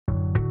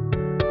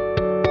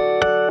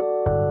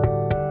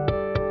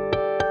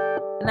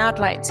Now I'd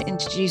like to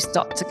introduce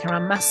Dr.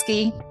 Kiran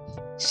Maski.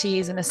 She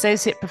is an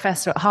associate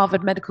professor at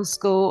Harvard Medical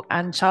School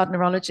and child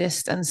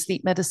neurologist and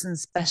sleep medicine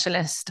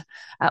specialist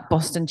at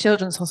Boston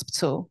Children's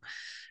Hospital.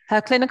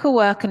 Her clinical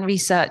work and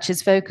research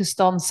is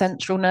focused on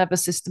central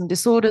nervous system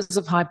disorders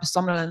of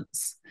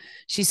hypersomnolence.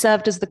 She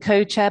served as the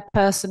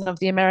co-chairperson of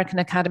the American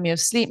Academy of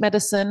Sleep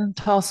Medicine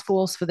Task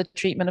Force for the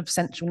Treatment of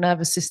Central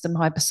Nervous System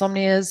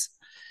Hypersomnias,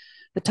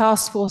 the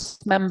task force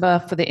member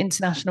for the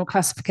International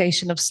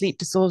Classification of Sleep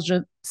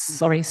Disorders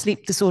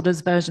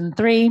version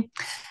 3,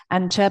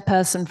 and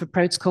chairperson for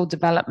protocol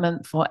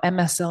development for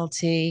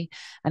MSLT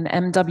and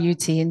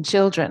MWT in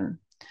children.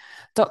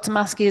 Dr.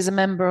 Maski is a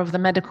member of the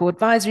medical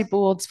advisory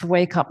boards for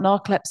Wake Up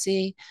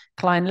Narcolepsy,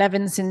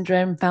 Kleine-Levin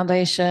Syndrome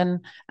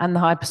Foundation, and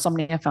the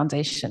Hypersomnia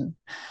Foundation.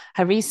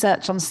 Her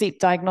research on sleep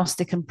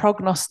diagnostic and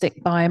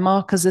prognostic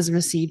biomarkers has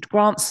received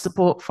grant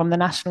support from the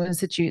National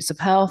Institutes of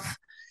Health,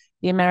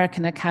 the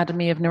American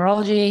Academy of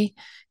Neurology,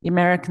 the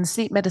American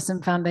Sleep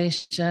Medicine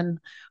Foundation,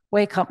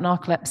 Wake Up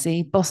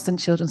Narcolepsy, Boston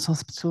Children's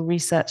Hospital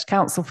Research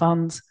Council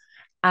Funds,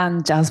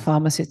 and Jazz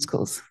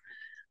Pharmaceuticals.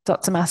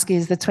 Dr. Maski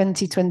is the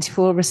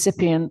 2024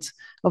 recipient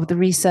of the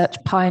Research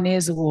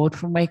Pioneers Award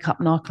from Wake Up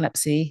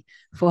Narcolepsy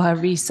for her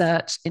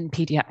research in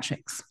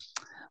pediatrics.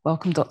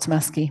 Welcome, Dr.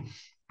 Maski.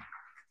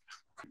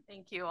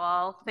 Thank you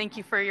all. Thank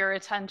you for your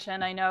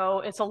attention. I know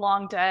it's a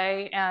long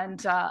day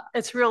and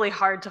it's really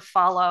hard to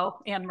follow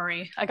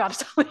Anne-Marie, I got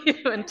to tell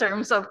you, in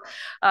terms of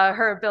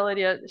her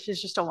ability.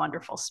 She's just a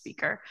wonderful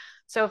speaker.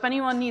 So if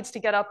anyone needs to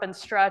get up and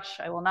stretch,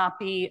 I will not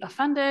be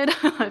offended.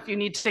 If you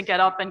need to get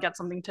up and get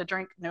something to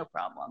drink, no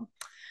problem.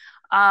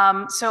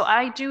 So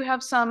I do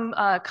have some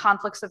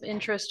conflicts of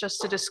interest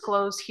just to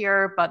disclose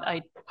here, but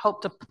I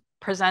hope to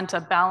present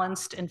a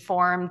balanced,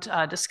 informed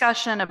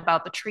discussion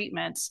about the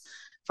treatments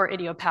for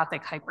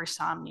idiopathic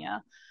hypersomnia.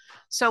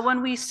 So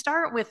when we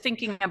start with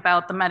thinking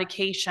about the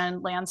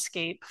medication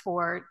landscape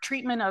for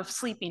treatment of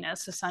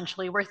sleepiness,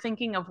 essentially, we're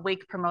thinking of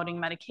wake-promoting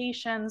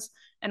medications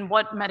and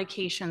what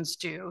medications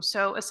do.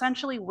 So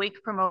essentially,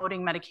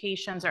 wake-promoting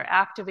medications are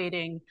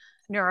activating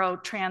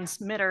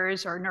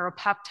neurotransmitters or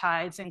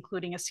neuropeptides,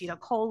 including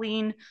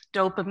acetylcholine,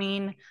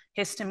 dopamine,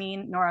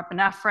 histamine,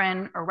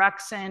 norepinephrine,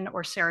 orexin,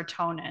 or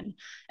serotonin.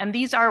 And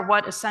these are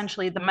what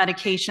essentially the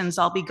medications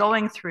I'll be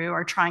going through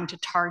are trying to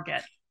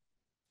target.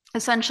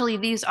 Essentially,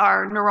 these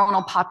are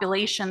neuronal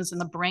populations in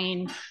the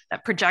brain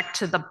that project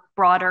to the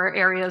broader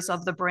areas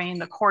of the brain,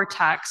 the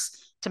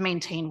cortex, to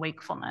maintain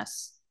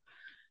wakefulness.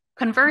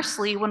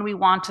 Conversely, when we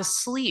want to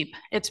sleep,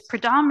 it's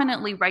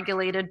predominantly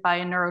regulated by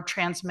a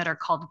neurotransmitter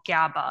called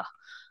GABA.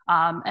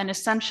 And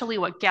essentially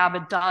what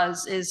GABA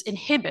does is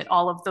inhibit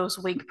all of those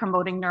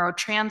wake-promoting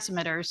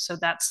neurotransmitters so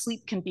that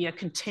sleep can be a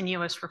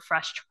continuous,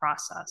 refreshed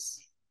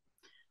process.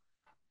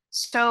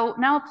 So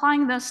now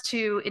applying this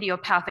to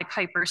idiopathic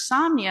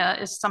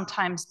hypersomnia is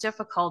sometimes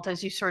difficult,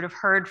 as you sort of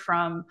heard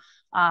from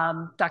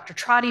Dr.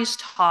 Trotti's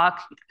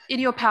talk.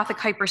 Idiopathic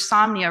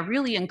hypersomnia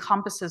really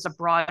encompasses a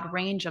broad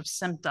range of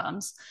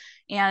symptoms.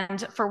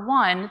 And for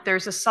one,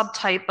 there's a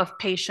subtype of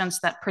patients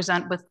that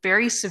present with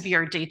very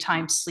severe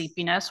daytime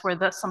sleepiness,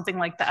 where something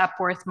like the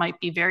Epworth might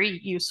be very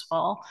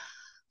useful.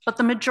 But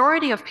the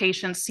majority of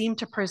patients seem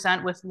to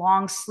present with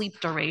long sleep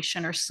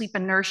duration or sleep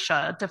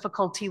inertia,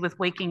 difficulty with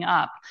waking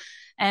up.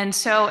 And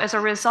so as a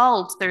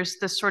result, there's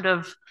this sort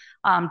of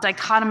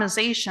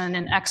dichotomization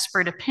in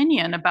expert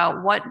opinion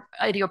about what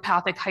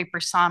idiopathic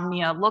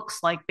hypersomnia looks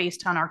like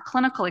based on our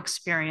clinical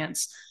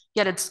experience,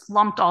 yet it's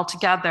lumped all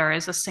together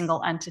as a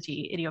single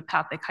entity,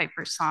 idiopathic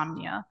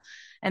hypersomnia.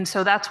 And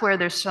so that's where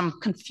there's some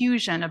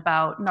confusion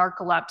about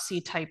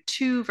narcolepsy type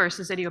 2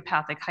 versus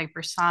idiopathic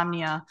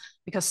hypersomnia,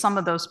 because some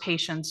of those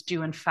patients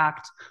do in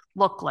fact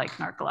look like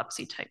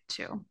narcolepsy type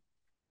 2.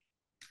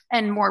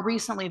 And more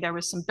recently, there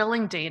was some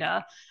billing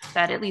data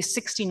that at least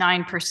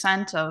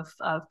 69%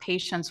 of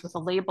patients with a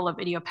label of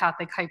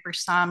idiopathic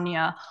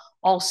hypersomnia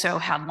also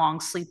had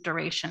long sleep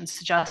duration,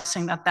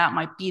 suggesting that that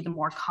might be the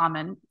more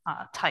common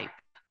type.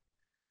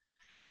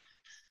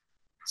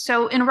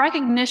 So in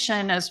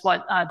recognition, as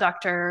what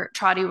Dr.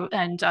 Trotti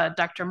and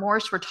Dr.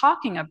 Morse were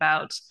talking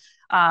about,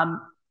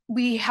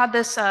 we had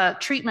this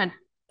treatment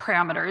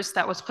parameters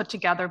that was put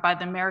together by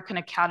the American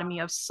Academy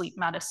of Sleep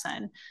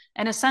Medicine.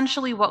 And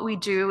essentially what we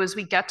do is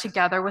we get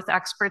together with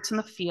experts in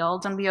the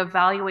field and we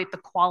evaluate the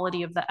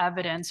quality of the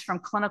evidence from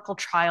clinical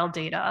trial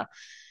data.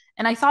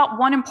 And I thought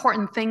one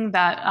important thing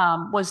that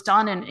was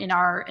done in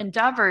our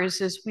endeavors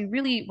is we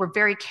really were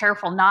very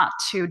careful not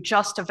to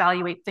just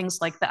evaluate things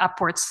like the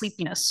Epworth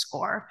Sleepiness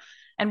Score.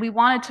 And we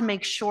wanted to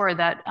make sure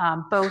that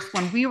both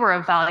when we were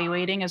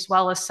evaluating as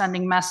well as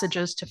sending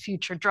messages to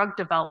future drug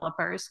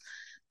developers,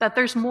 that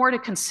there's more to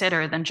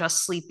consider than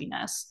just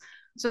sleepiness.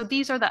 So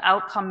these are the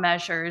outcome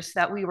measures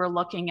that we were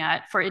looking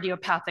at for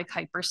idiopathic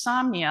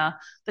hypersomnia.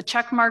 The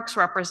check marks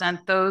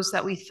represent those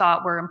that we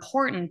thought were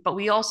important, but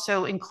we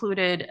also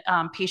included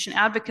patient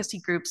advocacy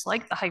groups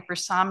like the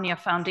Hypersomnia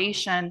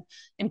Foundation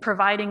in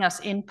providing us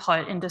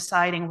input in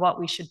deciding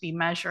what we should be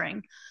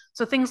measuring.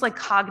 So things like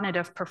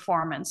cognitive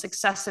performance,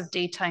 excessive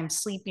daytime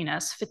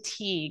sleepiness,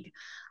 fatigue,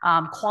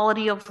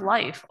 quality of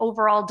life,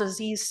 overall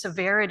disease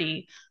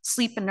severity,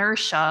 sleep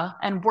inertia,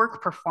 and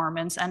work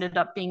performance ended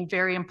up being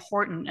very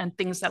important, and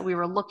things that we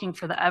were looking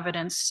for the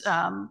evidence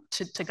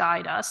to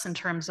guide us in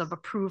terms of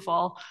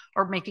approval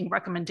or making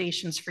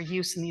recommendations for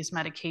use in these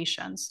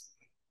medications.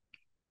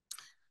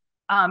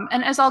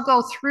 And as I'll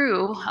go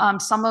through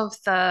some of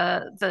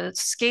the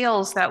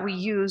scales that we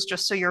use,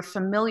 just so you're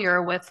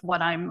familiar with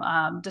what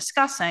I'm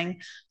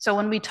discussing. So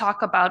when we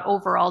talk about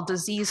overall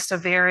disease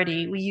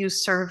severity, we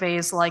use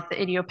surveys like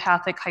the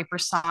Idiopathic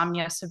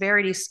Hypersomnia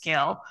Severity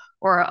Scale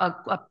or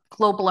a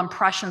global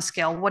impression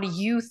scale. What do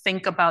you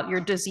think about your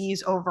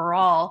disease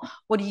overall?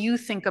 What do you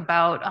think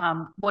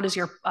about, what does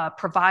your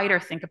provider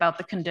think about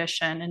the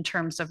condition in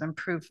terms of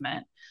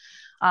improvement?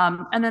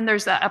 And then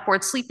there's the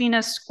Epworth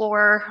Sleepiness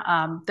Score.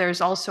 There's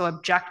also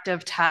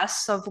objective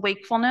tests of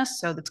wakefulness.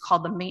 So that's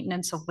called the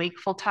Maintenance of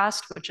Wakeful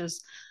Test, which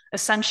is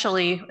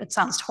essentially, it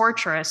sounds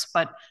torturous,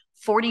 but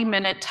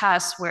 40-minute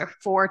tests where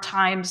 4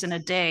 times in a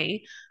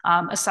day,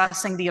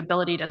 assessing the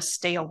ability to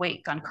stay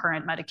awake on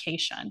current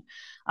medication.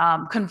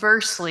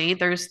 Conversely,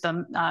 there's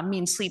the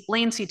mean sleep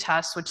latency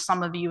test, which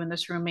some of you in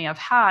this room may have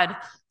had.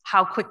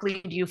 How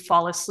quickly do you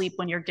fall asleep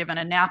when you're given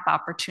a nap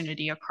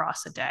opportunity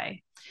across a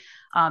day?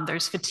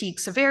 There's fatigue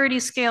severity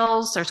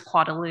scales, there's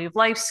quality of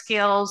life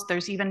scales,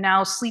 there's even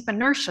now sleep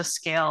inertia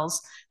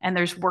scales, and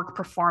there's work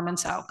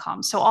performance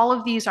outcomes. So all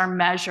of these are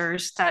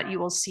measures that you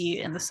will see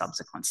in the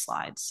subsequent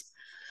slides.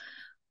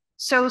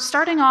 So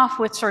starting off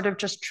with sort of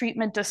just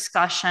treatment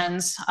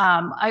discussions,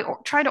 I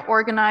try to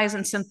organize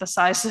and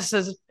synthesize this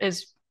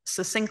as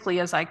succinctly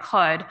as I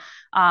could,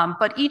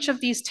 but each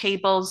of these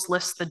tables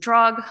lists the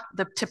drug,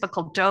 the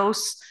typical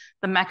dose,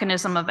 the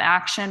mechanism of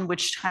action,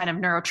 which kind of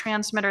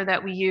neurotransmitter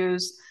that we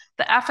use,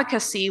 the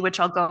efficacy, which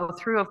I'll go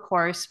through, of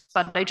course,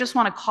 but I just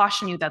want to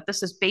caution you that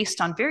this is based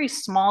on very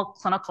small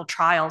clinical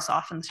trials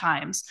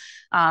oftentimes,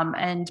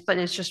 but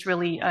it's just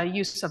really a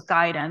use of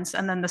guidance,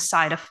 and then the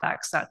side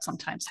effects that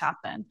sometimes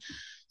happen.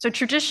 So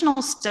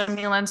traditional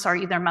stimulants are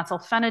either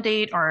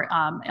methylphenidate or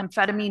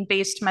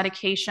amphetamine-based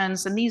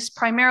medications, and these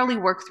primarily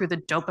work through the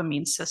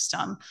dopamine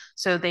system.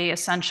 So they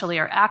essentially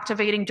are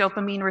activating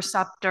dopamine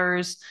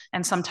receptors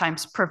and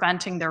sometimes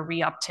preventing their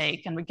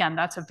reuptake. And again,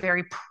 that's a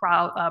very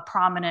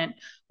prominent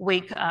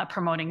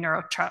wake-promoting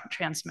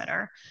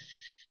neurotransmitter.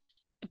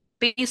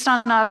 Based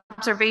on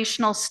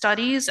observational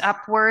studies,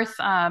 Epworth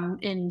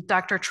in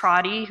Dr.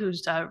 Trotty,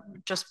 who's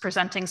just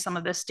presenting some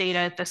of this data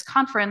at this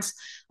conference,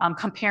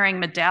 comparing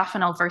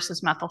modafinil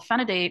versus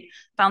methylphenidate,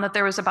 found that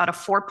there was about a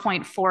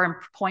 4.4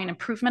 point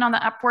improvement on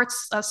the Epworth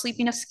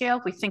sleepiness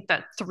scale. We think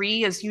that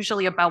 3 is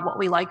usually about what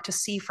we like to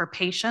see for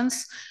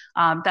patients.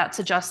 That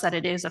suggests that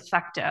it is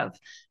effective.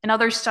 In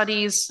other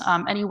studies,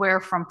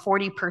 anywhere from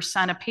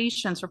 40% of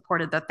patients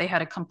reported that they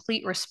had a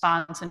complete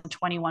response and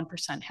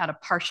 21% had a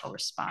partial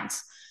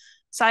response.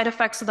 Side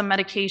effects of the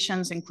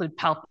medications include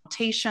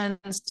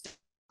palpitations,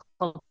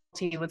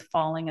 difficulty with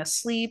falling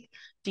asleep,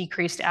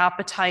 decreased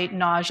appetite,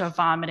 nausea,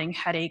 vomiting,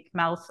 headache,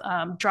 mouth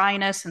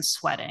dryness, and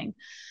sweating.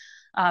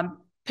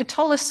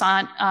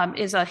 Pitolisant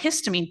is a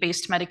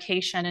histamine-based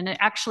medication, and it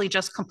actually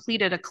just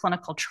completed a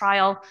clinical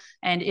trial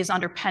and is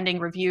under pending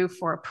review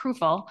for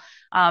approval.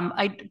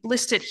 I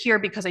list it here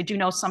because I do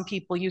know some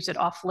people use it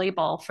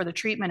off-label for the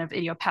treatment of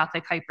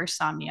idiopathic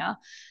hypersomnia.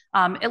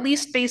 At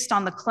least based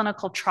on the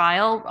clinical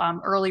trial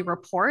early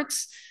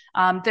reports,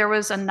 there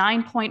was a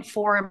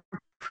 9.4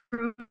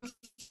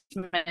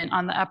 improvement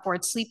on the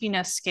Epworth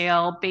sleepiness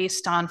scale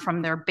based on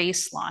from their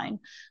baseline.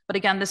 But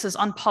again, this is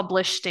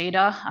unpublished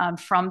data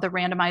from the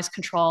randomized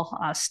control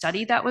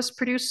study that was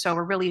produced. So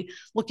we're really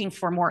looking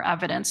for more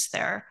evidence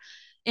there.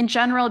 In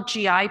general,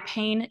 GI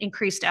pain,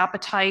 increased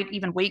appetite,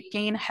 even weight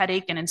gain,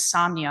 headache, and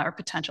insomnia are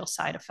potential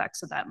side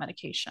effects of that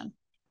medication.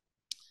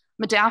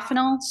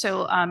 Modafinil,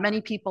 so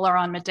many people are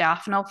on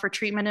modafinil for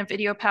treatment of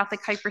idiopathic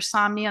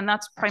hypersomnia, and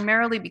that's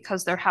primarily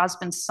because there has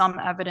been some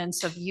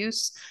evidence of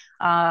use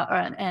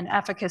and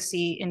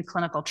efficacy in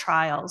clinical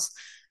trials.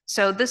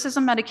 So this is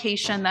a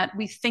medication that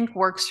we think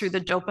works through the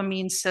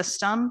dopamine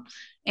system,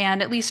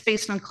 and at least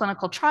based on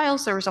clinical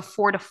trials, there was a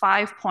 4 to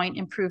 5 point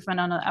improvement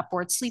on the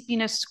Epworth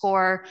sleepiness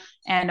score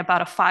and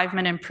about a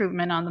 5-minute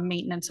improvement on the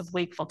maintenance of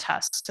wakeful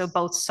tests. So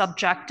both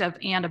subjective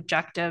and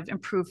objective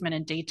improvement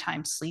in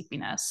daytime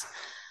sleepiness.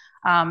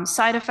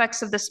 Side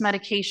effects of this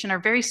medication are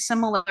very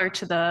similar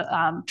to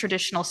the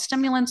traditional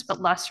stimulants, but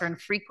lesser in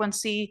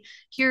frequency.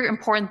 Here,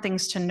 important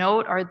things to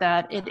note are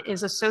that it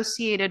is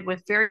associated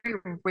with very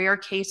rare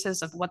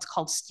cases of what's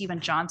called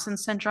Stevens-Johnson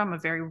syndrome, a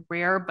very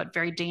rare but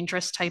very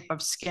dangerous type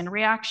of skin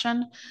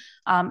reaction.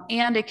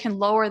 And it can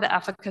lower the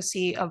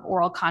efficacy of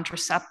oral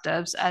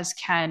contraceptives, as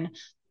can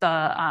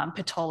the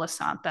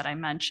pitolisant that I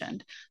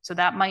mentioned. So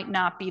that might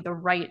not be the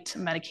right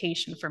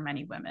medication for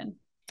many women.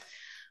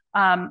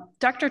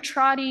 Dr.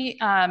 Trotty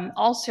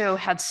also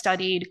had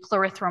studied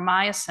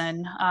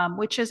clarithromycin,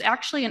 which is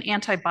actually an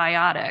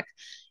antibiotic.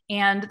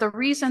 And the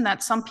reason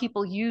that some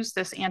people use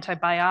this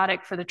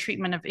antibiotic for the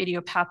treatment of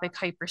idiopathic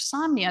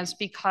hypersomnia is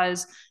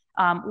because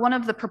One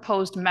of the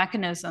proposed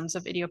mechanisms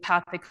of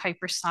idiopathic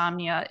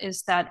hypersomnia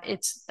is that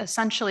it's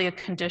essentially a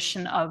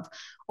condition of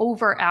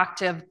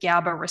overactive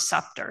GABA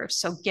receptors.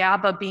 So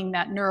GABA being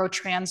that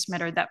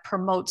neurotransmitter that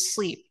promotes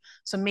sleep.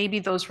 So maybe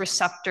those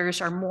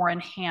receptors are more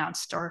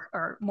enhanced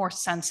or more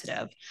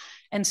sensitive.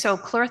 And so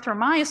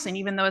clarithromycin,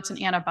 even though it's an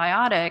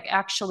antibiotic,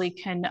 actually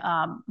can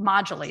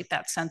modulate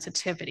that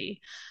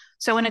sensitivity.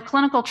 So in a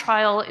clinical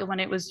trial,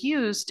 when it was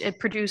used, it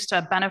produced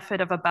a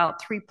benefit of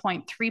about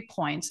 3.3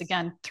 points.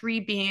 Again, 3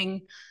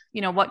 being,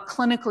 what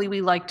clinically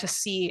we like to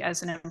see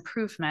as an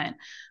improvement.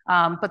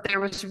 But there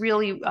was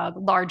really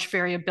large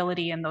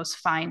variability in those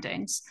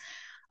findings.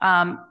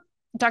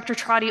 Dr.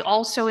 Trotti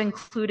also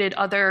included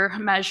other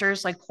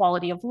measures like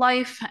quality of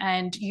life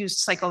and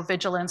used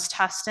psychovigilance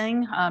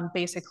testing,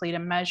 basically to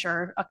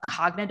measure a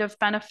cognitive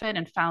benefit,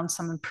 and found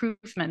some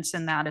improvements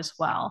in that as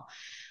well.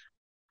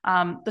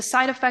 The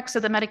side effects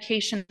of the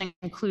medication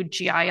include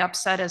GI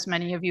upset, as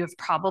many of you have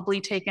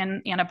probably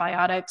taken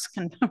antibiotics,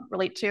 can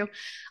relate to.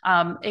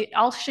 It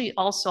actually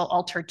also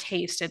altered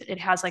taste. It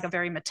has like a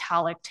very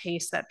metallic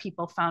taste that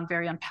people found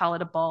very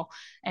unpalatable,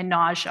 and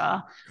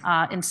nausea,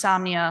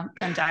 insomnia,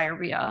 and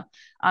diarrhea.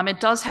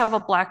 It does have a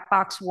black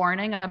box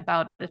warning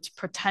about its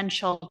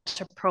potential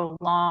to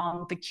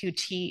prolong the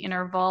QT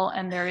interval,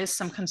 and there is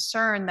some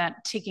concern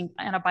that taking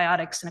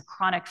antibiotics in a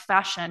chronic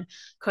fashion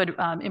could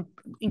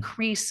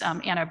increase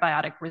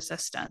antibiotic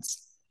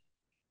resistance.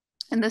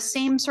 And the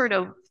same sort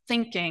of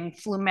thinking,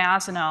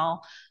 flumazenil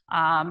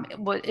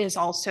is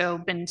also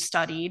been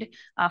studied.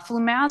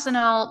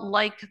 Flumazenil,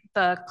 like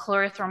the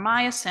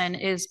clarithromycin,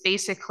 is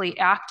basically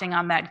acting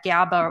on that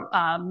GABA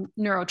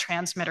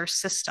neurotransmitter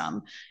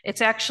system.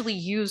 It's actually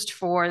used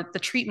for the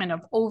treatment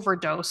of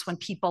overdose when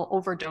people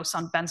overdose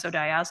on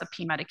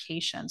benzodiazepine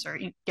medications or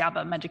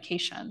GABA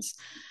medications.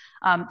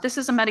 This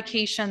is a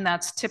medication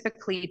that's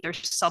typically either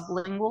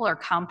sublingual or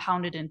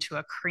compounded into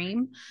a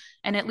cream.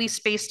 And at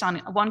least based on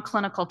one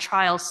clinical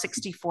trial,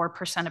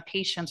 64% of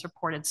patients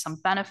reported some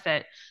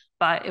benefit,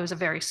 but it was a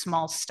very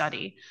small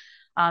study.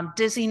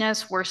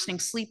 Dizziness, worsening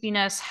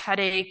sleepiness,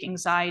 headache,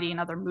 anxiety, and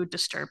other mood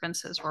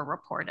disturbances were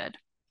reported.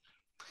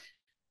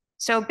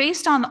 So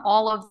based on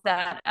all of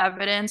that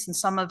evidence, and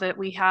some of it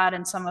we had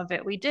and some of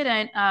it we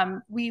didn't,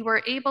 we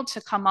were able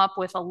to come up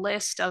with a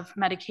list of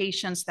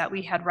medications that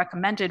we had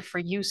recommended for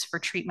use for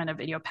treatment of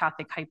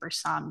idiopathic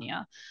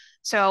hypersomnia.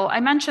 So I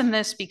mention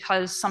this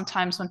because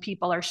sometimes when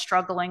people are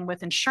struggling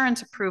with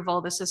insurance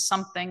approval, this is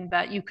something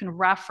that you can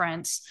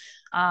reference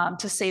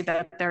to say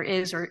that there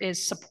is or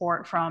is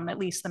support from at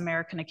least the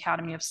American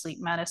Academy of Sleep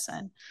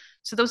Medicine.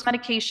 So those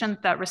medications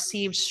that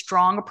received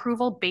strong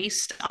approval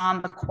based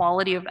on the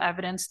quality of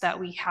evidence that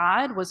we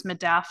had was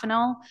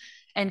modafinil,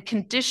 and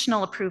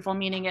conditional approval,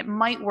 meaning it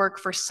might work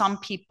for some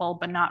people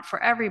but not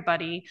for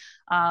everybody,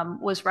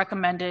 was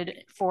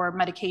recommended for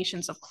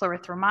medications of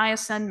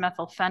clarithromycin,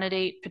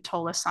 methylphenidate,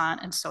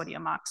 pitolisant, and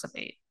sodium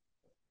oxybate.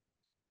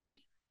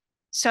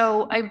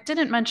 So I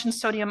didn't mention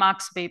sodium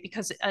oxybate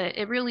because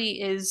it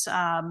really is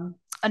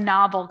a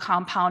novel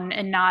compound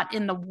and not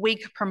in the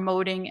wake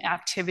promoting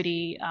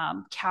activity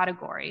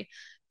category.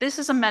 This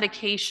is a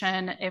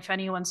medication, if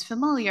anyone's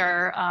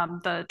familiar,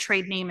 the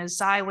trade name is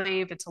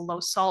Xywav. It's a low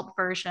salt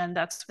version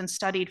that's been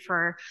studied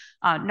for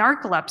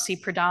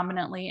narcolepsy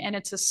predominantly, and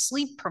it's a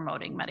sleep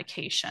promoting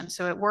medication.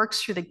 So it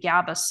works through the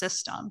GABA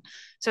system.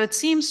 So it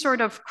seems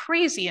sort of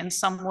crazy in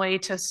some way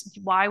to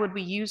why would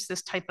we use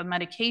this type of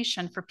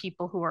medication for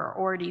people who are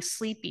already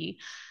sleepy?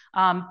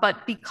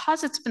 But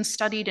because it's been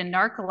studied in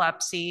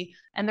narcolepsy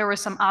and there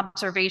was some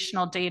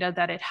observational data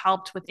that it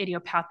helped with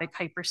idiopathic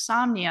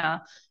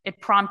hypersomnia, it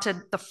prompted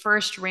the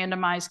first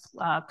randomized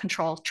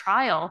controlled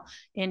trial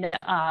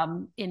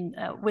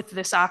with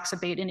this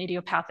oxybate in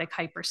idiopathic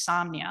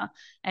hypersomnia.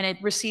 And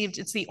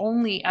it's the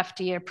only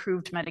FDA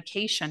approved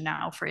medication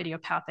now for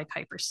idiopathic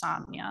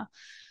hypersomnia.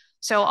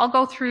 So I'll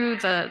go through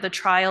the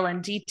trial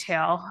in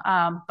detail,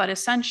 but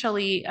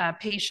essentially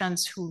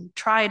patients who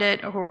tried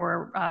it who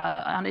were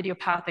on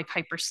idiopathic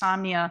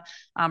hypersomnia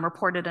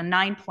reported a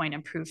 9-point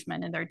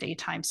improvement in their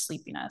daytime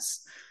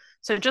sleepiness.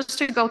 So just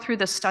to go through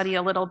the study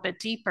a little bit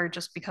deeper,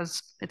 just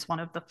because it's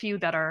one of the few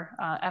that are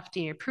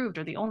FDA approved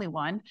or the only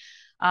one,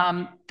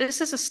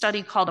 this is a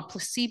study called a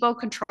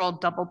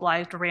placebo-controlled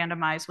double-blind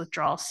randomized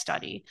withdrawal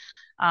study.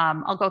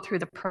 I'll go through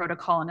the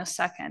protocol in a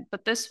second,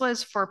 but this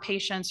was for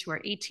patients who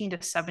are 18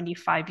 to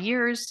 75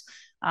 years.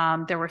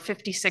 There were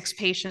 56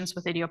 patients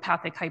with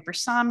idiopathic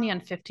hypersomnia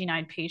and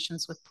 59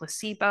 patients with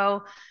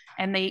placebo,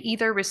 and they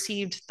either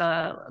received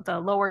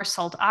the lower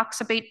salt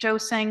oxybate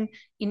dosing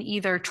in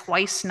either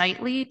twice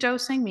nightly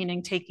dosing,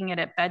 meaning taking it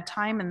at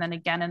bedtime and then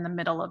again in the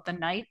middle of the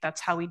night.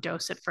 That's how we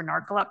dose it for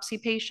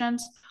narcolepsy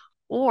patients.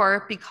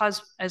 Or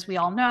because, as we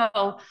all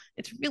know,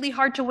 it's really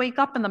hard to wake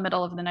up in the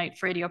middle of the night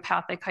for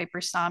idiopathic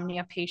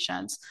hypersomnia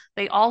patients.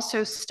 They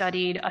also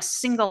studied a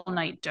single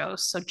night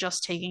dose, so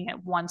just taking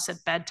it once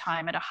at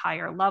bedtime at a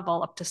higher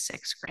level, up to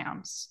 6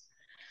 grams.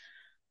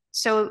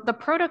 So the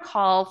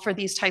protocol for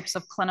these types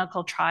of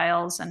clinical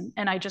trials, and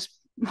I just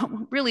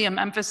really am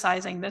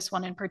emphasizing this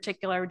one in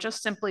particular,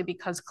 just simply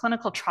because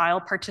clinical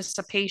trial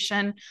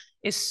participation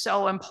is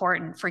so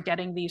important for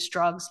getting these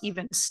drugs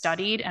even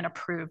studied and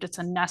approved. It's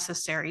a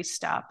necessary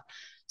step.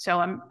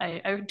 So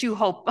I do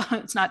hope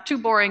it's not too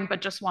boring,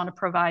 but just want to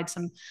provide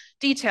some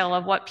detail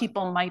of what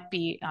people might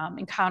be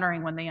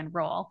encountering when they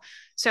enroll.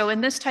 So in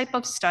this type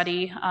of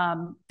study,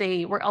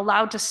 they were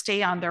allowed to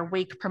stay on their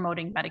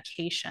wake-promoting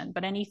medication,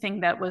 but anything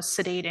that was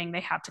sedating,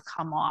 they had to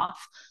come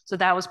off. So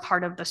that was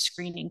part of the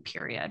screening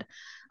period.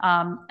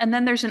 And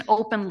then there's an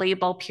open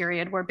label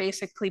period where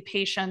basically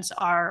patients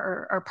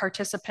or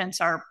participants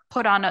are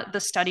put on the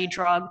study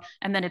drug,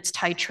 and then it's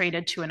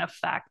titrated to an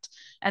effect.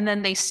 And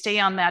then they stay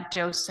on that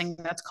dosing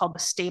that's called the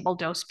stable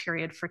dose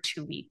period for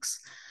 2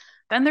 weeks.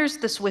 Then there's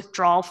this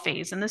withdrawal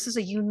phase, and this is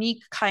a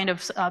unique kind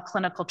of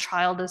clinical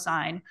trial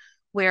design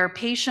where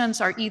patients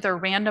are either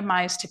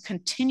randomized to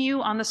continue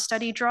on the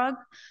study drug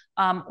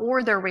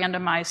or they're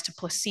randomized to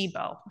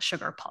placebo,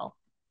 sugar pill.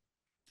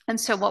 And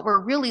so what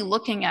we're really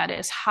looking at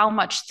is how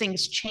much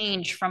things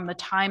change from the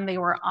time they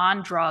were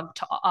on drug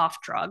to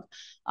off drug,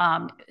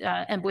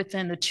 and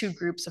within the two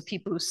groups of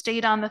people who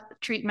stayed on the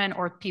treatment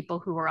or people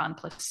who were on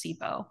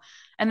placebo.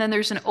 And then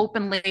there's an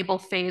open label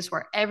phase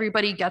where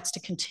everybody gets to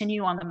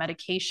continue on the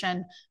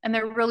medication, and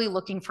they're really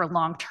looking for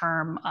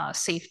long-term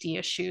safety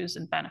issues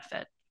and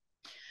benefit.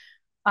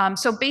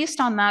 So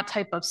based on that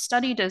type of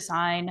study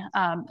design,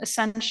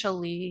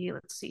 essentially,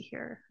 let's see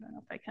here, I don't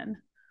know if I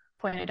can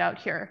point it out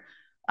here.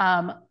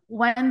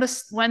 When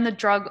the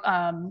drug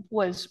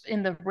was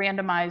in the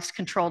randomized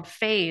controlled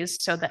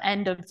phase, so the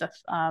end of the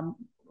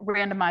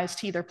randomized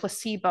to either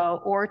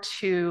placebo or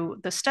to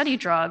the study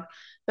drug,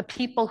 the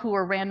people who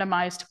were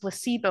randomized to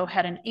placebo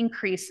had an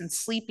increase in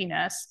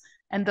sleepiness,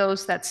 and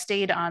those that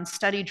stayed on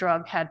study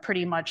drug had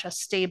pretty much a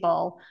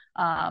stable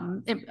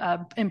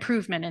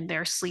improvement in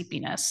their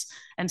sleepiness.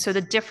 And so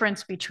the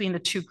difference between the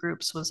two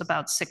groups was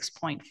about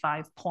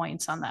 6.5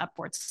 points on the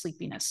Epworth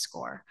sleepiness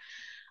score.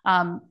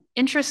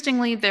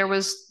 Interestingly, there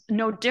was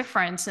no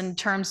difference in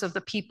terms of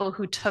the people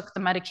who took the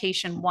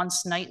medication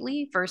once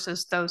nightly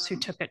versus those who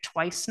took it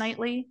twice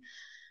nightly.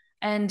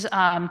 And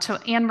to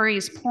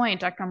Anne-Marie's point,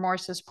 Dr.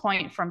 Morse's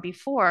point from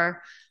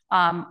before,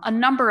 a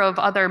number of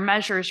other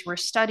measures were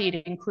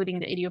studied, including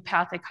the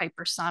Idiopathic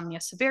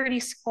Hypersomnia Severity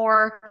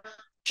Score,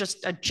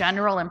 just a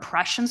general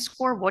impression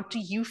score. What do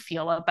you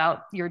feel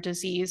about your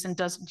disease? And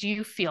do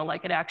you feel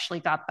like it actually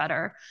got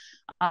better?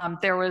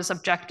 There was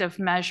objective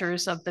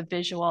measures of the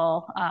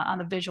visual, on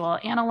the visual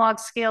analog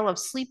scale of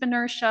sleep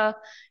inertia,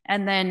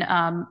 and then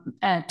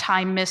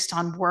time missed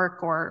on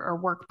work or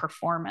work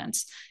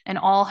performance, and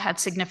all had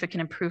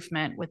significant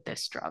improvement with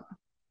this drug.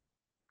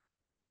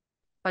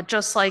 But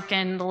just like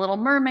in The Little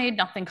Mermaid,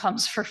 nothing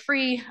comes for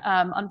free.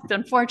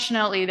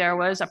 Unfortunately, there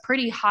was a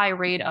pretty high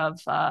rate of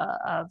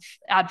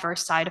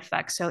adverse side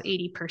effects, so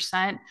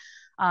 80%.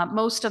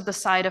 Most of the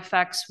side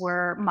effects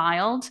were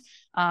mild.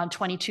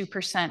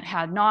 22%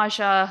 had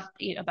nausea,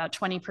 about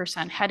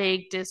 20%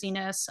 headache,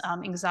 dizziness,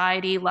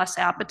 anxiety, less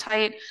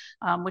appetite,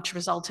 which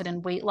resulted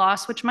in weight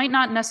loss, which might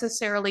not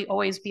necessarily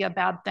always be a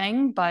bad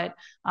thing, but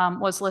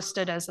was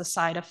listed as a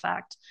side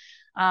effect.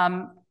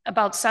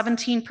 About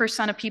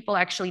 17% of people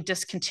actually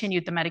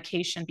discontinued the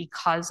medication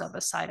because of a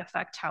side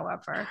effect,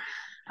 however.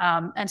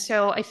 And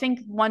so I think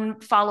one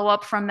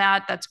follow-up from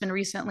that that's been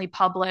recently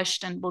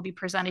published and will be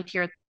presented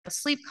here at the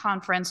sleep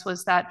conference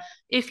was that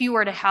if you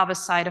were to have a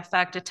side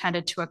effect, it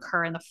tended to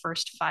occur in the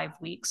first 5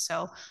 weeks.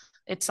 So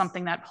it's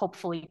something that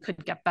hopefully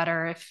could get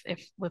better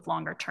if with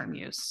longer term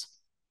use.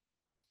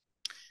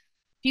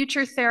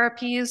 Future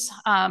therapies,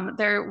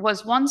 there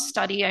was one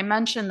study, I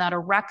mentioned that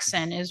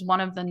orexin is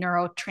one of the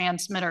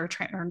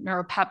neurotransmitter or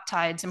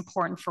neuropeptides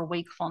important for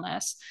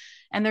wakefulness.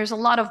 And there's a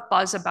lot of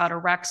buzz about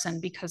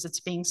orexin because it's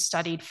being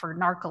studied for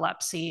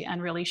narcolepsy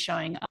and really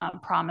showing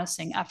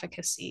promising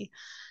efficacy.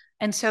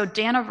 And so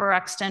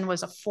danuvorextin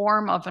was a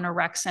form of an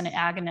orexin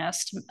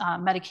agonist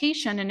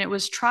medication, and it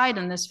was tried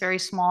in this very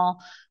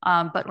small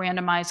but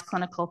randomized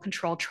clinical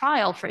control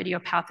trial for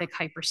idiopathic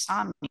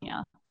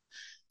hypersomnia.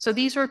 So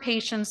these were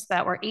patients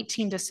that were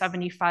 18 to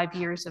 75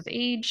 years of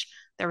age.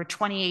 There were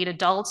 28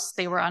 adults.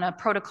 They were on a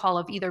protocol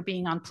of either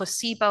being on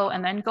placebo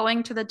and then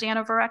going to the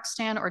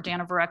danuvorextin, or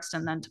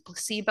danuvorextin then to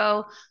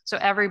placebo. So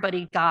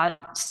everybody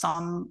got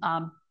some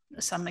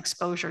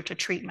exposure to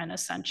treatment,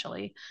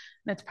 essentially.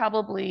 And it's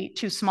probably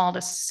too small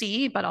to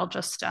see, but I'll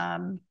just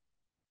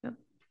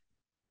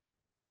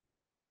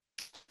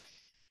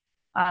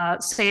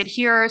say it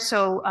here.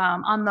 So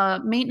on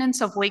the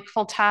maintenance of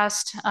wakeful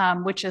test,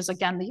 which is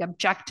again the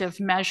objective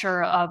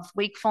measure of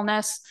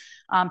wakefulness,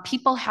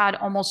 people had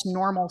almost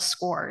normal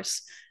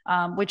scores,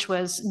 which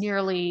was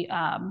nearly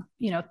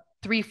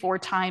 3-4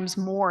 times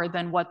more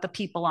than what the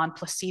people on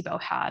placebo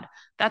had.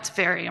 That's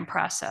very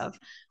impressive.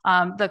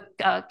 The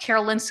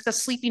Karolinska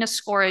sleepiness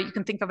score, you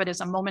can think of it as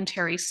a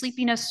momentary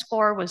sleepiness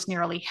score, was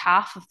nearly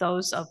half of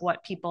those of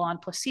what people on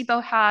placebo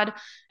had.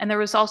 And there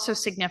was also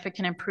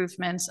significant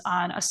improvements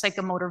on a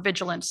psychomotor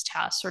vigilance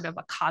test, sort of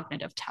a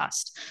cognitive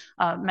test,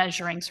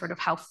 measuring sort of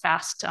how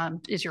fast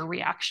is your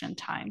reaction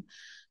time.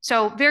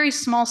 So very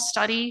small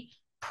study,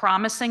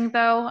 promising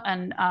though,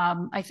 and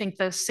I think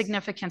the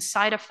significant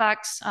side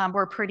effects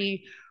were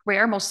pretty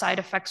rare. Most side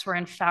effects were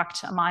in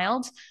fact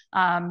mild,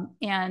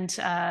 and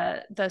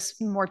the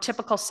more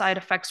typical side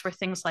effects were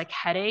things like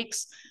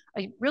headaches,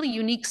 a really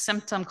unique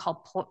symptom called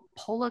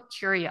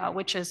polyuria,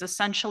 which is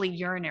essentially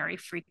urinary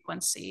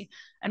frequency.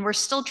 And we're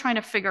still trying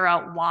to figure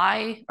out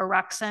why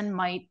orexin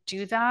might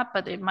do that,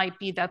 but it might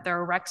be that there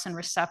are orexin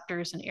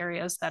receptors in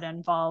areas that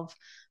involve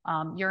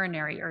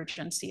urinary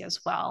urgency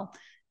as well,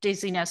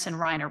 dizziness and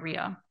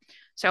rhinorrhea.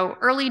 So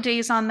early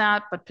days on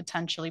that, but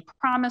potentially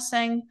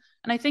promising.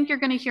 And I think you're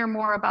going to hear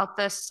more about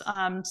this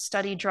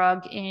study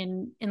drug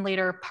in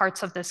later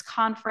parts of this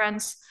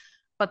conference.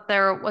 But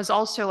there was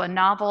also a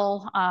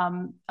novel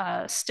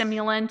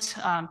stimulant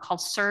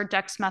called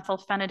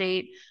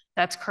serdexmethylphenidate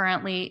that's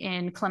currently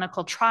in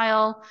clinical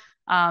trial.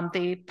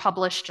 They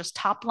published just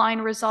top-line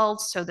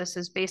results. So this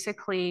is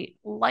basically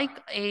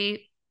like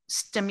a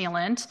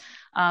stimulant,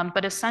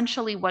 but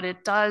essentially what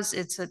it does,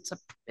 it's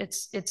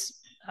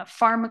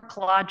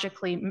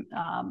pharmacologically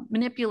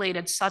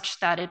manipulated such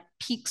that it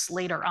peaks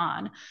later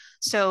on.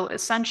 So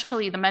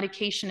essentially the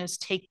medication is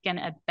taken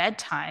at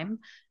bedtime,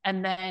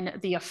 and then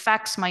the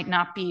effects might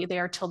not be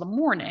there till the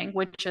morning,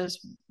 which is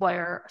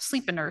where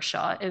sleep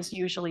inertia is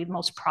usually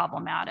most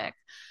problematic.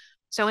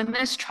 So in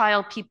this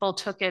trial, people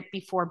took it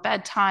before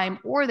bedtime,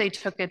 or they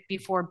took it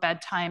before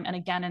bedtime and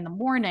again in the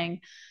morning.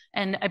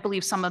 And I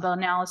believe some of the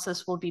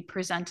analysis will be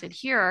presented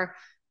here,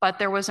 but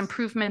there was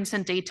improvements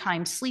in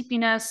daytime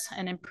sleepiness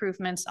and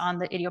improvements on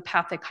the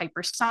idiopathic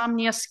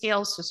hypersomnia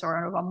scale, so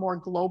sort of a more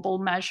global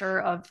measure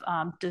of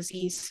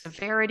disease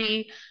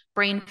severity,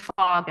 brain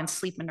fog, and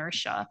sleep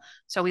inertia.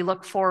 So we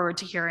look forward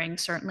to hearing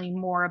certainly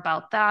more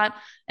about that.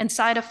 And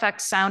side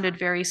effects sounded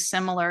very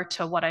similar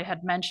to what I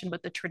had mentioned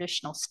with the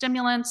traditional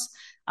stimulants,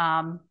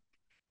 and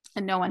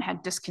no one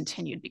had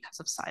discontinued because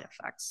of side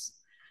effects.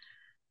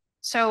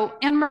 So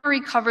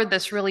Anne-Marie covered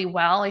this really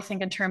well, I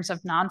think, in terms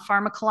of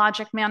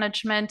non-pharmacologic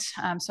management.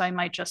 So I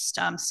might just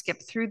skip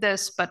through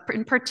this, but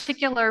in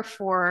particular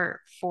for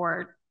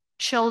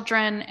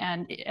children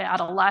and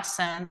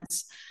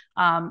adolescents,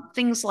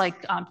 things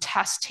like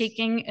test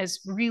taking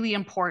is really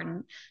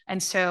important.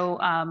 And so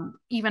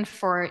even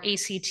for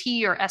ACT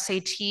or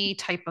SAT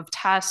type of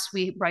tests,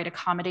 we write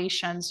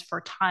accommodations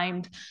for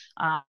timed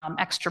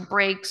extra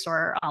breaks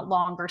or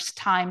longer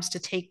times to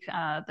take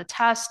the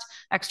test,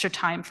 extra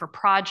time for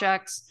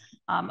projects,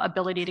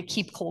 ability to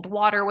keep cold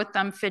water with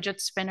them, fidget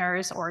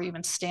spinners, or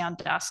even stand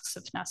desks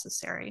if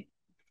necessary.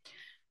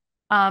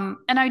 And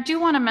I do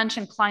want to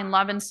mention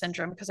Kleine-Levin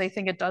syndrome because I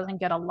think it doesn't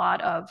get a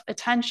lot of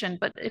attention.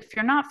 But if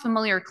you're not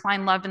familiar,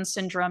 Kleine-Levin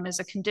syndrome is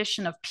a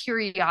condition of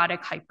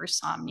periodic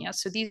hypersomnia.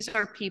 So these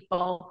are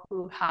people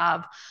who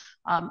have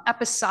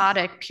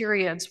episodic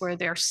periods where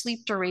their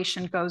sleep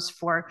duration goes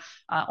for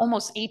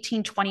almost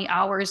 18, 20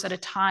 hours at a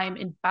time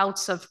in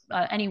bouts of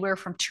anywhere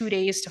from 2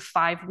 days to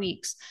 5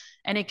 weeks.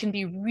 And it can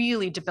be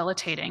really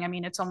debilitating. I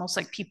mean, it's almost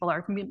like people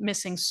are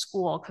missing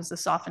school because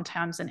this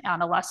oftentimes in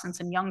adolescents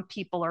and young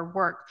people or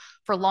work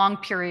for long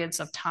periods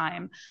of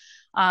time.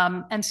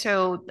 And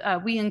so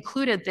we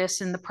included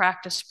this in the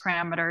practice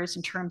parameters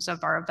in terms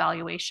of our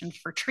evaluation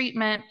for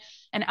treatment.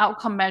 And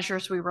outcome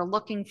measures we were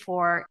looking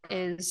for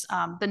is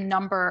the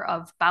number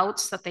of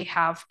bouts that they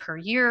have per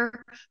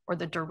year, or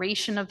the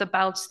duration of the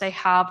bouts they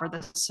have, or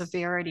the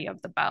severity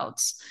of the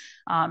bouts,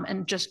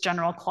 and just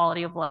general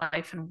quality of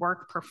life and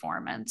work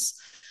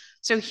performance.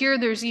 So here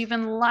there's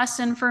even less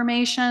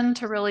information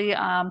to really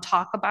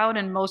talk about,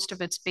 and most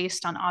of it's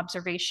based on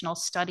observational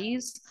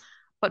studies.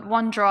 But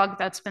one drug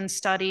that's been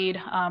studied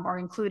or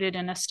included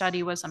in a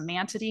study was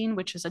amantadine,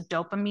 which is a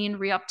dopamine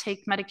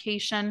reuptake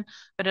medication,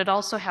 but it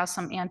also has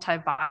some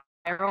antiviral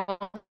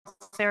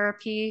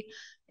therapy.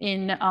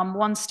 In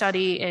one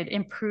study, it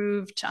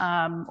improved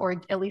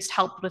or at least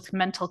helped with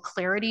mental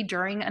clarity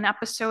during an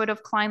episode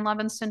of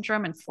Kleine-Levin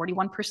syndrome in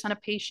 41%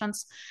 of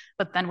patients,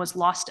 but then was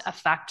lost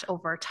effect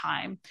over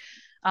time.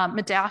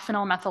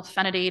 Modafinil,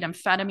 methylphenidate,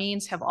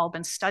 amphetamines have all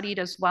been studied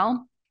as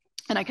well.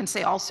 And I can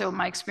say also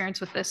my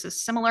experience with this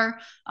is similar.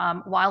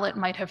 While it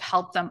might have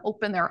helped them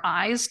open their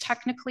eyes,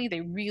 technically,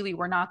 they really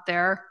were not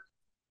there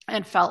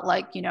and felt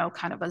like, you know,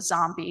 kind of a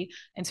zombie.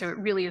 And so it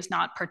really is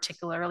not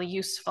particularly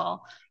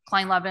useful.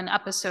 Kleine-Levin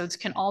episodes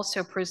can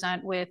also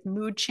present with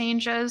mood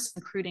changes,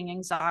 including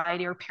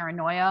anxiety or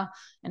paranoia.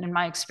 And in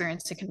my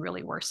experience, it can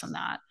really worsen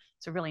that.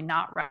 So really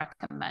not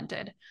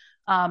recommended.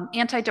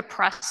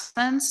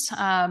 Antidepressants,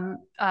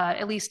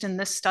 at least in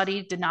this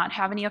study, did not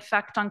have any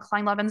effect on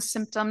Kleine-Levin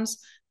symptoms.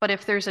 But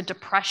if there's a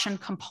depression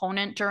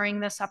component during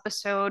this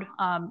episode,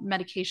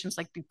 medications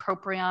like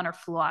bupropion or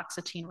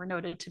fluoxetine were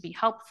noted to be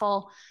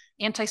helpful.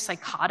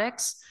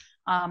 Antipsychotics.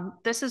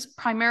 This has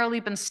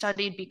primarily been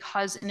studied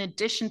because in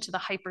addition to the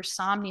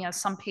hypersomnia,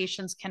 some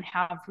patients can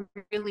have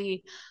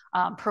really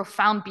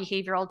profound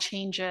behavioral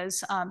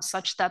changes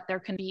such that there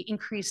can be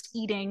increased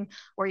eating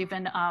or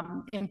even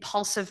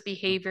impulsive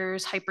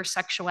behaviors,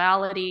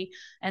 hypersexuality.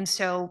 And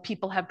so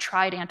people have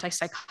tried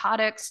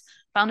antipsychotics,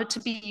 found it to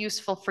be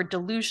useful for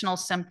delusional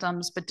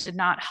symptoms, but did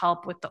not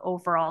help with the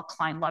overall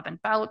Kleine-Levin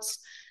bouts.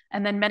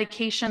 And then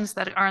medications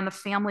that are in the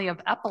family of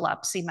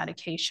epilepsy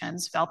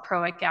medications,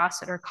 valproic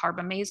acid or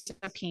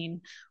carbamazepine,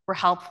 were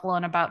helpful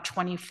in about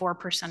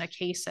 24% of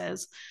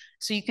cases.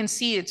 So you can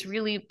see it's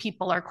really,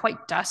 people are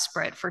quite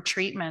desperate for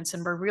treatments,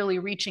 and we're really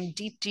reaching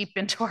deep, deep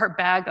into our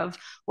bag of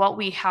what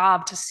we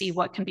have to see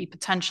what can be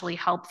potentially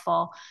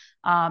helpful,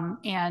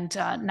 and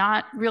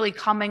not really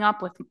coming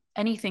up with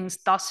anything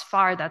thus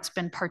far that's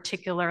been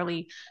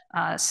particularly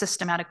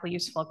systematically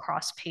useful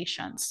across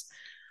patients.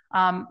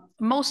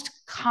 Most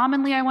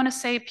commonly, I want to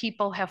say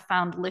people have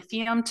found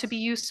lithium to be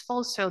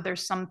useful. So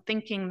there's some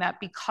thinking that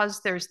because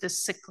there's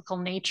this cyclical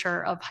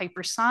nature of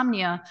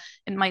hypersomnia,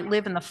 it might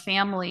live in the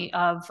family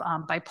of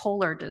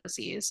bipolar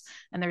disease.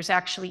 And there's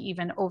actually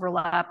even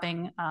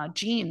overlapping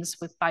genes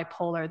with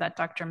bipolar that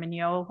Dr.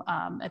 Mignot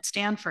at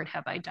Stanford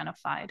have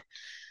identified.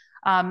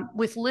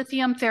 With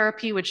lithium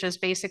therapy, which is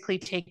basically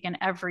taken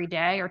every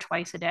day or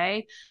twice a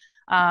day,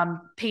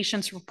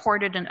 patients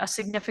reported a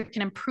significant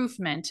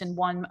improvement in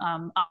one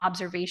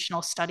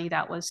observational study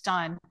that was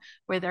done,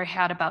 where they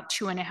had about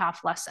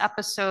 2.5 less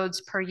episodes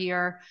per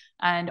year,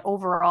 and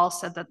overall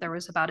said that there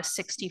was about a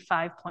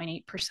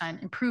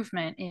 65.8%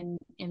 improvement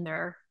in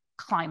their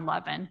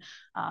Kleine-Levin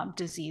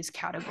disease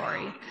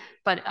category.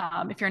 But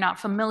if you're not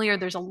familiar,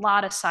 there's a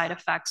lot of side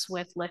effects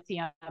with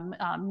lithium,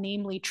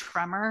 namely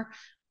tremor,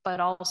 but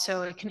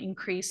also it can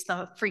increase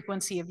the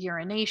frequency of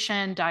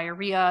urination,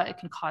 diarrhea. It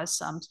can cause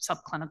some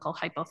subclinical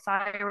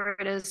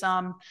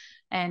hypothyroidism,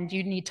 and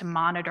you need to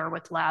monitor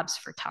with labs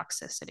for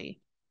toxicity.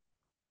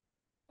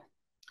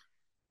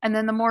 And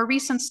then the more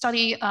recent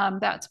study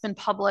that's been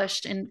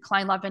published in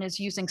Kleine-Levin is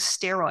using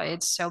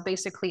steroids. So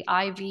basically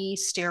IV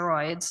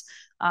steroids.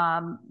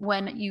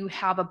 When you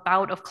have a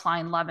bout of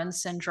Kleine-Levin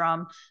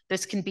syndrome,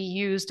 this can be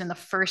used in the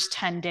first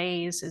 10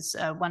 days is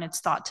when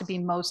it's thought to be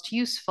most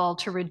useful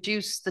to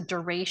reduce the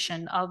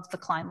duration of the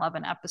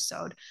Kleine-Levin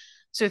episode.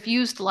 So if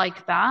used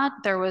like that,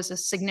 there was a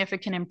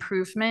significant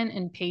improvement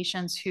in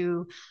patients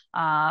who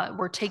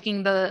were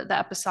taking the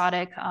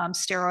episodic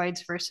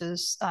steroids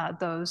versus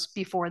those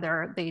before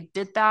they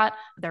did that,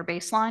 their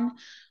baseline.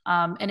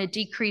 And it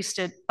decreased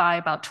it by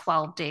about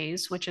 12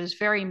 days, which is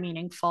very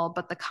meaningful,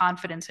 but the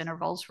confidence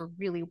intervals were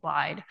really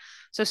wide.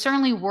 So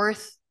certainly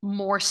worth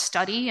more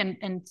study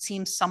and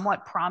seems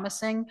somewhat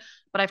promising.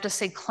 But I have to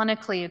say,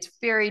 clinically, it's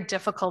very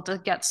difficult to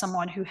get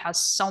someone who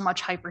has so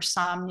much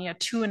hypersomnia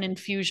to an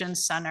infusion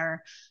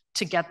center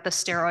to get the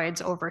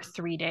steroids over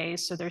 3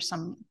 days. So there's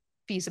some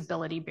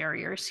feasibility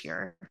barriers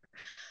here.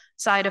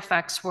 Side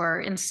effects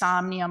were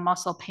insomnia,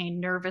 muscle pain,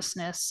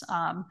 nervousness,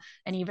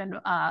 and even,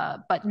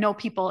 but no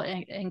people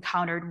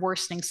encountered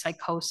worsening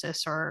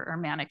psychosis or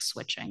manic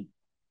switching.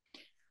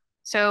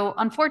 So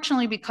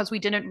unfortunately, because we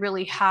didn't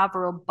really have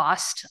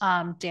robust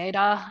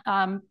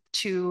data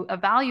to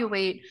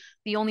evaluate,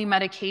 the only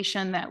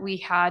medication that we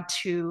had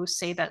to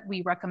say that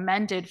we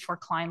recommended for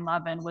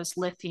Kleine-Levin was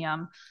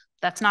lithium.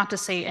 That's not to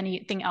say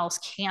anything else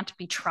can't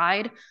be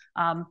tried.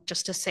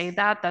 Just to say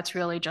that, that's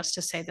really just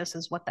to say this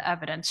is what the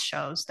evidence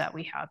shows that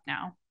we have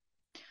now.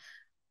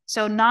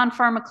 So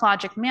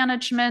non-pharmacologic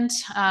management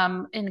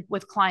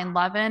with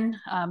Kleine-Levin,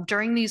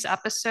 during these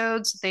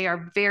episodes, they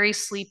are very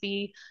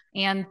sleepy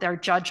and their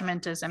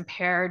judgment is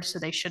impaired. So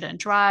they shouldn't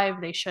drive,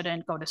 they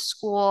shouldn't go to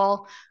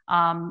school.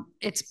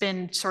 It's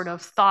been sort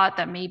of thought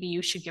that maybe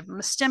you should give them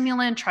a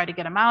stimulant, try to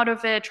get them out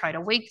of it, try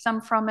to wake them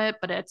from it,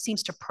 but it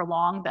seems to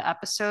prolong the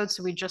episode.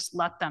 So we just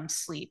let them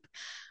sleep.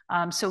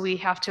 So we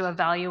have to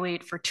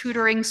evaluate for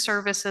tutoring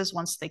services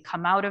once they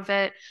come out of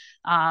it.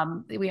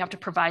 We have to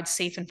provide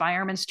safe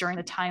environments during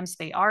the times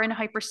they are in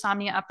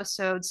hypersomnia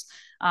episodes.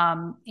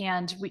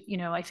 And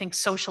I think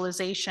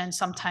socialization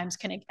sometimes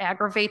can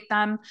aggravate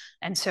them.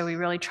 And so we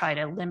really try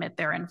to limit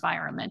their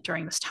environment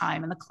during this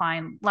time. And the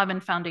Kleine-Levin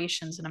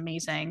Foundation is an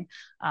amazing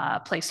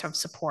place of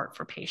support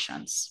for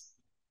patients.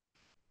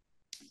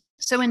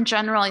 So in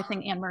general, I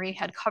think Anne-Marie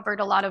had covered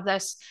a lot of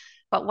this.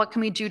 But what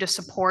can we do to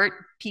support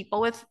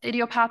people with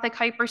idiopathic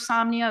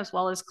hypersomnia as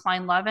well as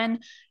Kleine-Levin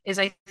is,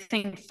 I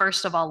think,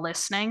 first of all,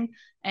 listening.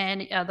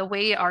 And the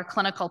way our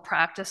clinical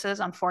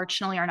practices,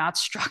 unfortunately, are not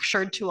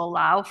structured to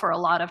allow for a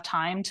lot of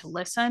time to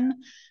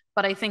listen.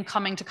 But I think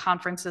coming to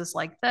conferences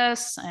like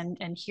this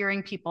and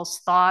hearing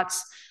people's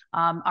thoughts,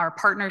 our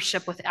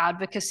partnership with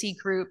advocacy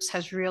groups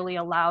has really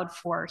allowed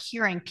for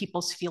hearing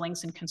people's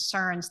feelings and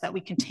concerns that we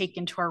can take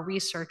into our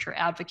research or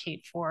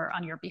advocate for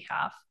on your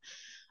behalf.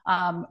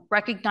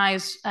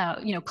 Recognize,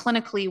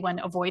 clinically when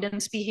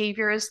avoidance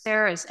behavior is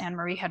there, as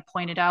Anne-Marie had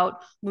pointed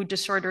out, mood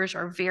disorders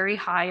are very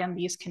high in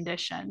these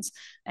conditions.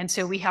 And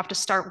so we have to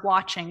start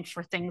watching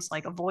for things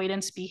like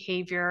avoidance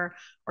behavior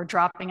or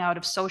dropping out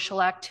of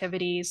social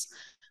activities.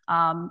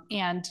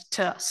 And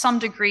to some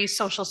degree,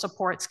 social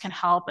supports can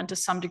help, and to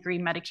some degree,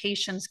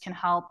 medications can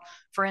help.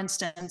 For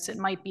instance, it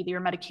might be that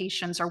your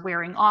medications are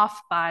wearing off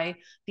by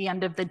the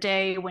end of the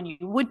day when you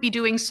would be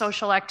doing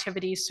social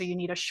activities, so you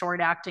need a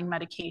short-acting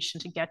medication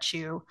to get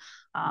you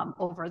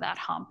over that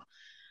hump.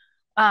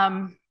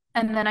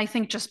 And then I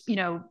think just,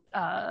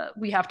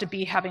 we have to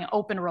be having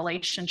open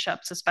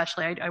relationships,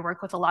 especially I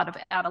work with a lot of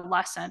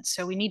adolescents.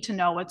 So we need to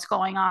know what's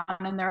going on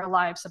in their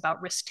lives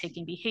about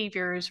risk-taking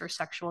behaviors or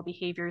sexual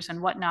behaviors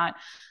and whatnot,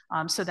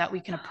 so that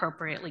we can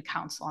appropriately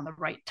counsel on the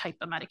right type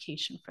of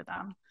medication for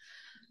them.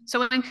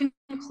 So in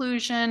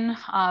conclusion,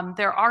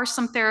 there are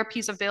some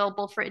therapies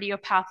available for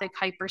idiopathic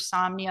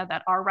hypersomnia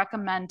that are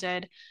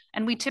recommended.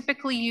 And we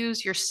typically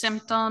use your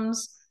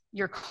symptoms,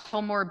 your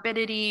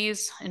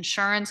comorbidities,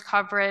 insurance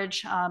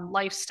coverage,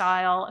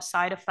 lifestyle,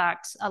 side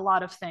effects, a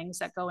lot of things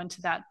that go into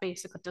that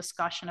basic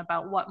discussion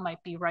about what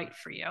might be right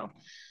for you.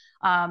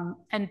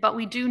 But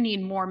we do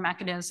need more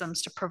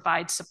mechanisms to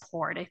provide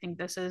support. I think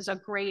this is a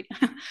great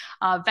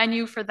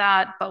venue for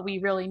that, but we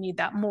really need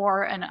that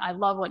more. And I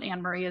love what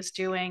Anne-Marie is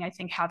doing. I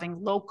think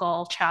having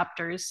local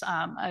chapters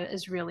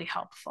is really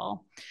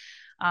helpful.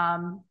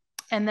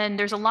 And then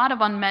there's a lot of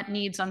unmet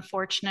needs,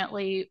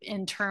 unfortunately,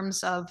 in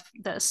terms of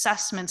the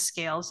assessment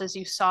scales. As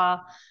you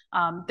saw,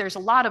 there's a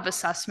lot of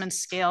assessment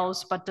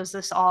scales, but does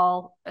this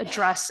all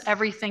address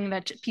everything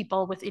that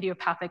people with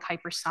idiopathic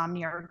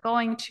hypersomnia are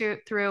going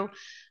through?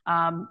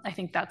 I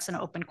think that's an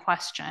open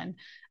question.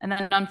 And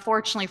then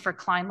unfortunately for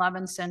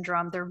Kleine-Levin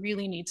syndrome, there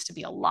really needs to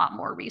be a lot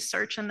more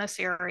research in this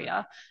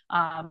area.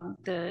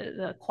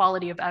 The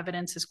quality of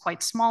evidence is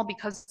quite small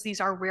because these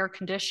are rare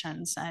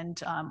conditions,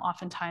 and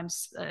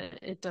oftentimes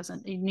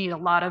you need a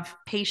lot of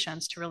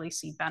patients to really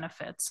see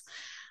benefits.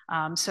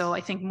 So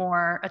I think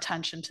more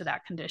attention to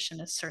that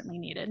condition is certainly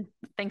needed.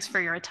 Thanks for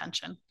your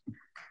attention.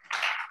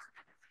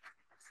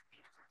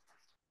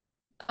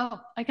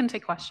 Oh, I can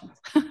take questions.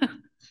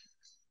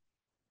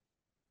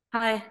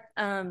 Hi,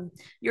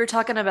 you were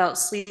talking about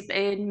sleep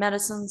aid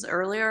medicines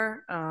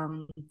earlier.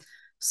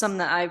 Some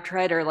that I've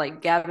tried are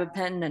like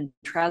gabapentin and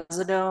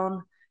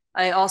trazodone.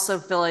 I also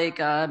feel like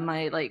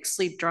my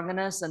sleep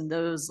drunkenness and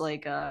those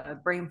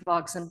brain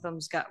fog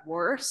symptoms got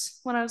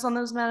worse when I was on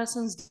those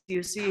medicines. Do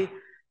you see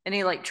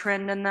any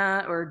trend in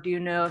that, or do you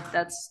know if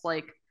that's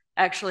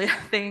actually a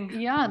thing?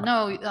 Yeah,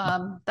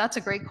 no, that's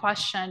a great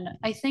question.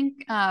 I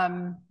think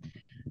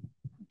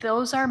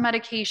those are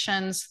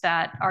medications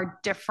that are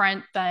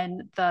different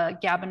than the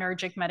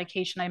GABAergic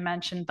medication I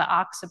mentioned, the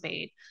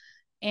oxybate.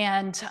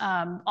 And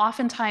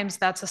oftentimes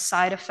that's a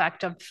side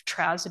effect of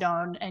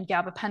trazodone and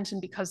gabapentin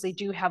because they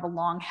do have a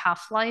long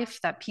half-life,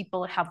 that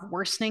people have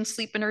worsening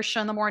sleep inertia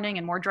in the morning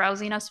and more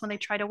drowsiness when they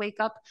try to wake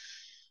up.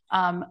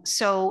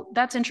 So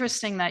that's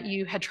interesting that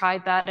you had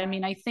tried that. I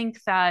mean, I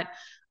think that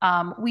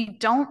we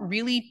don't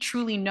really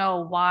truly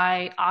know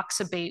why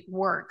oxybate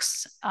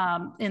works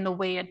in the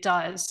way it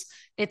does.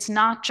 It's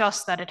not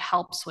just that it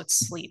helps with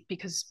sleep,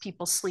 because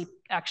people sleep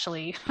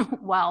actually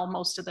well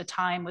most of the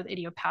time with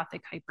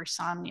idiopathic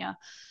hypersomnia.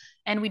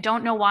 And we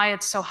don't know why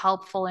it's so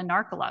helpful in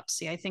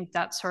narcolepsy. I think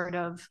that's sort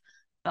of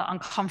the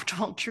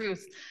uncomfortable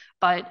truth.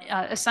 But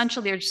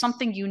essentially, there's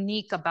something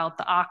unique about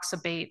the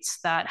oxybates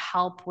that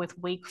help with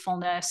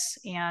wakefulness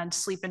and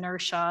sleep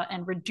inertia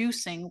and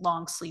reducing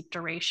long sleep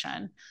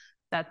duration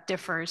that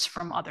differs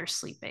from other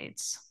sleep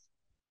aids.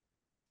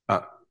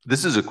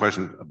 This is a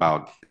question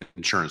about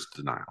insurance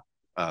denial.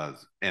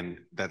 And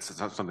that's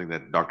something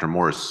that Dr.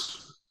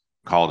 Morris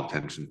called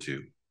attention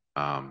to.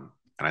 And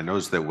I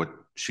noticed that what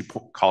she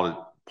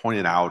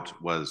pointed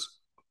out was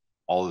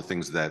all the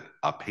things that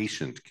a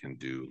patient can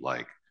do,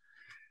 like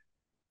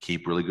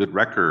keep really good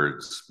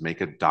records, make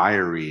a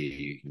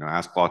diary,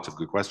 ask lots of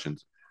good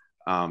questions.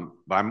 But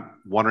I'm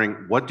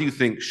wondering, what do you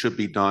think should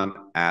be done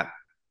at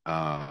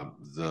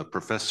the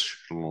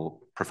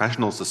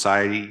professional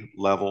society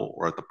level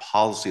or at the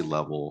policy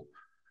level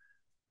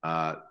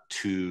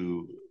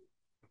to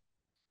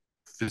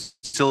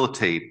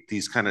facilitate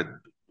these kind of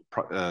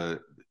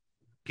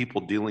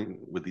people dealing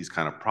with these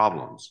kind of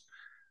problems?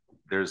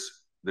 There's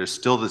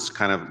still this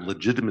kind of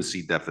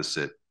legitimacy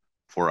deficit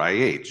for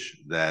IH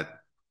that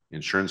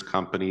insurance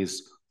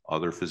companies,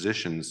 other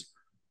physicians,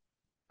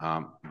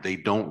 they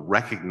don't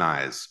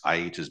recognize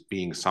IH as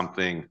being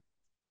something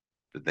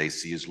that they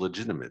see as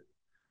legitimate.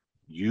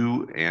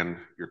 You and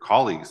your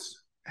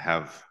colleagues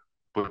have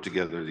put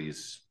together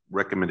these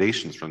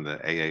recommendations from the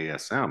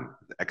AASM,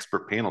 the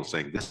expert panel,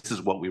 saying this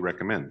is what we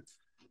recommend.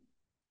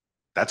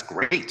 That's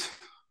great.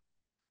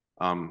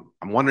 I'm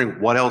wondering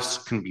what else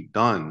can be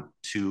done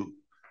to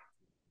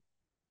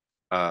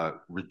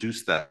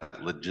reduce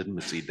that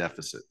legitimacy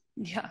deficit.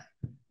 Yeah.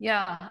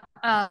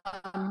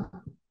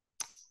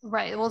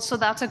 Right. Well, so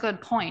that's a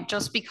good point.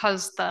 Just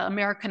because the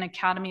American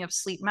Academy of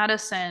Sleep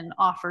Medicine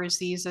offers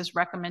these as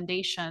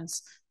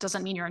recommendations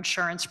doesn't mean your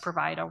insurance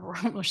provider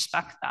will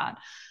respect that.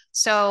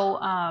 So,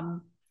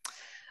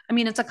 I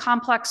mean, it's a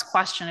complex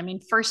question. I mean,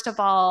 first of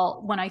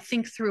all, when I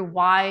think through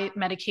why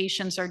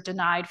medications are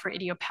denied for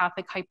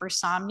idiopathic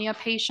hypersomnia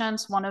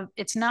patients,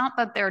 it's not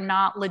that they're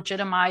not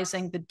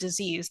legitimizing the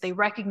disease. They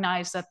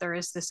recognize that there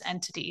is this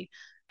entity.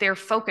 Their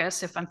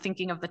focus, if I'm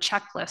thinking of the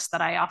checklist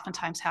that I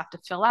oftentimes have to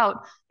fill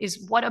out,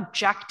 is what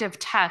objective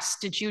tests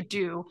did you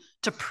do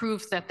to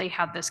prove that they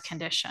had this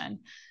condition?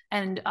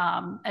 And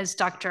as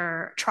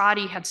Dr.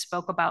 Trotty had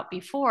spoke about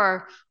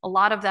before, a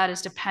lot of that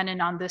is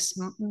dependent on this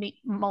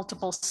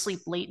multiple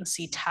sleep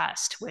latency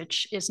test,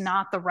 which is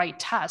not the right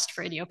test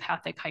for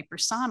idiopathic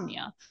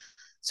hypersomnia.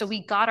 So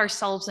we got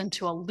ourselves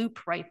into a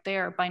loop right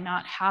there by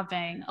not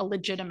having a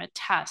legitimate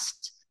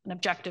test, an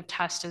objective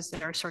test, as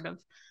they're sort of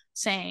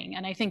saying.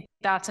 And I think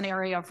that's an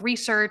area of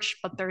research,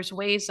 but there's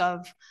ways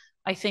of,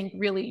 I think,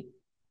 really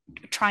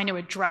trying to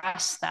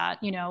address that,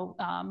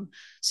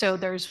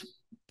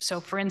 so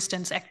for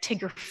instance,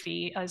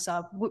 actigraphy as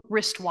a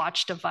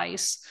wristwatch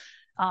device.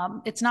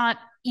 It's not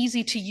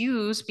easy to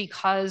use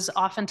because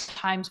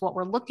oftentimes what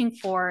we're looking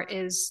for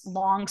is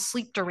long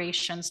sleep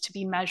durations to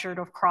be measured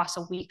across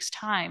a week's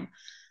time.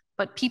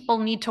 But people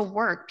need to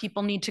work,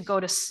 people need to go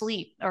to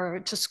sleep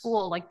or to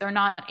school. Like they're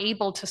not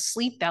able to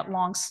sleep that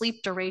long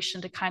sleep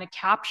duration to kind of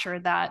capture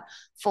that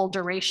full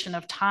duration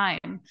of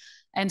time.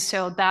 And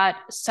so that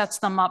sets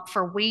them up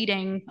for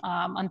waiting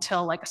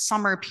until like a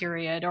summer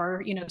period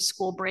or,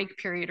 school break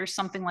period or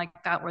something like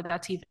that, where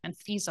that's even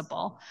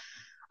feasible.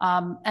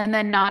 And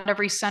then not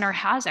every center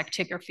has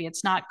actigraphy.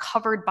 It's not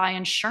covered by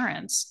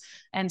insurance.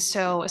 And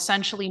so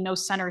essentially no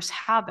centers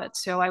have it.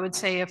 So I would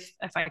say if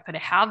I could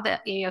have the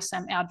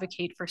ASM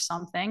advocate for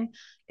something,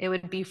 it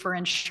would be for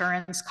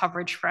insurance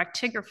coverage for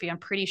actigraphy. I'm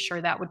pretty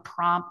sure that would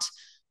prompt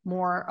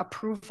more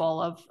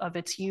approval of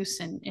its use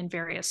in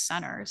various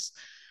centers.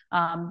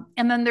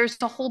 And then there's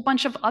a whole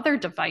bunch of other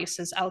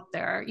devices out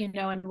there,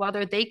 and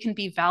whether they can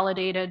be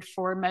validated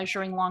for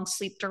measuring long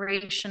sleep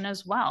duration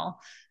as well.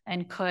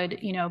 And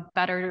could,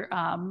 better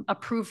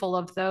approval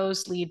of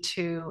those lead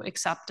to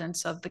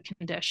acceptance of the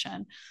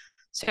condition.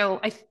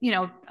 So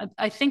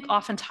I think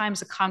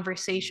oftentimes the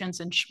conversations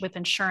with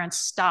insurance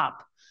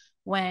stop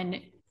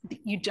when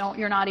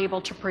you're not able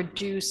to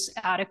produce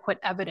adequate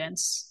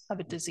evidence of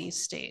a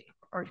disease state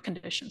or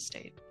condition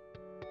state.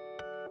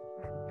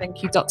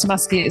 Thank you, Dr.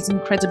 Maski. It's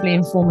incredibly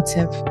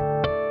informative.